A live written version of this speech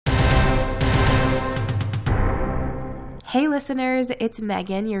Hey listeners, it's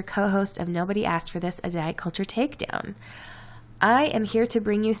Megan, your co-host of Nobody Asked for This, a Diet Culture Takedown. I am here to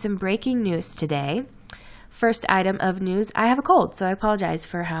bring you some breaking news today. First item of news, I have a cold, so I apologize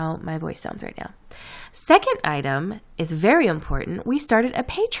for how my voice sounds right now. Second item is very important. We started a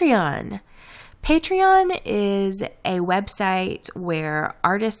Patreon. Patreon is a website where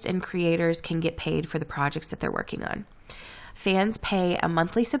artists and creators can get paid for the projects that they're working on. Fans pay a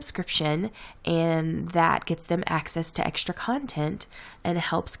monthly subscription, and that gets them access to extra content and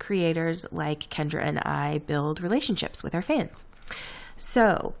helps creators like Kendra and I build relationships with our fans.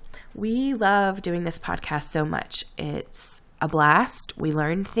 So we love doing this podcast so much. It's a blast. We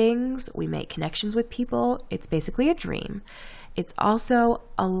learn things. We make connections with people. It's basically a dream. It's also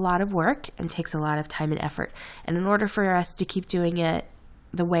a lot of work and takes a lot of time and effort. And in order for us to keep doing it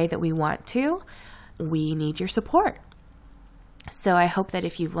the way that we want to, we need your support. So I hope that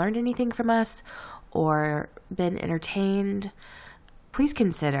if you've learned anything from us or been entertained, please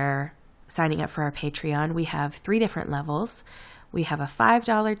consider signing up for our Patreon. We have 3 different levels. We have a $5,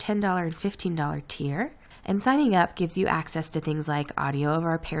 $10, and $15 tier. And signing up gives you access to things like audio of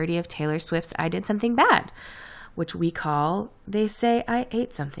our parody of Taylor Swift's I Did Something Bad, which we call They Say I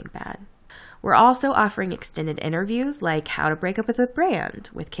Ate Something Bad. We're also offering extended interviews like How to Break Up with a Brand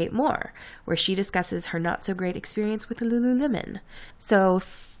with Kate Moore, where she discusses her not-so-great experience with Lululemon. So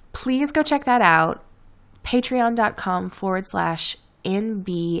please go check that out,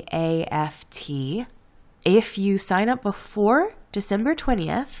 patreon.com/NBAFT. If you sign up before December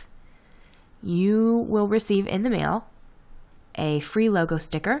 20th, you will receive in the mail a free logo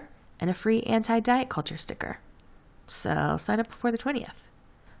sticker and a free anti-diet culture sticker. So sign up before the 20th.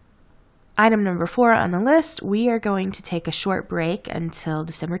 Item number 4 on the list, we are going to take a short break until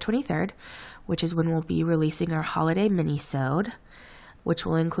December 23rd, which is when we'll be releasing our holiday mini-sode, which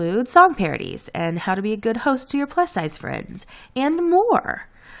will include song parodies and how to be a good host to your plus-size friends, and more.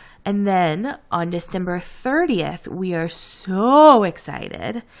 And then on December 30th, we are so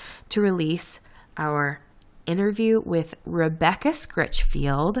excited to release our interview with Rebecca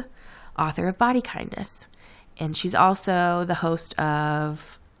Scritchfield, author of Body Kindness. And she's also the host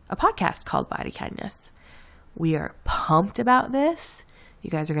of a podcast called Body Kindness. We are pumped about this. You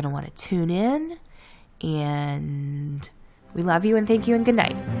guys are going to want to tune in. And we love you and thank you and good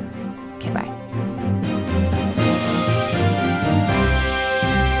night. Okay, bye.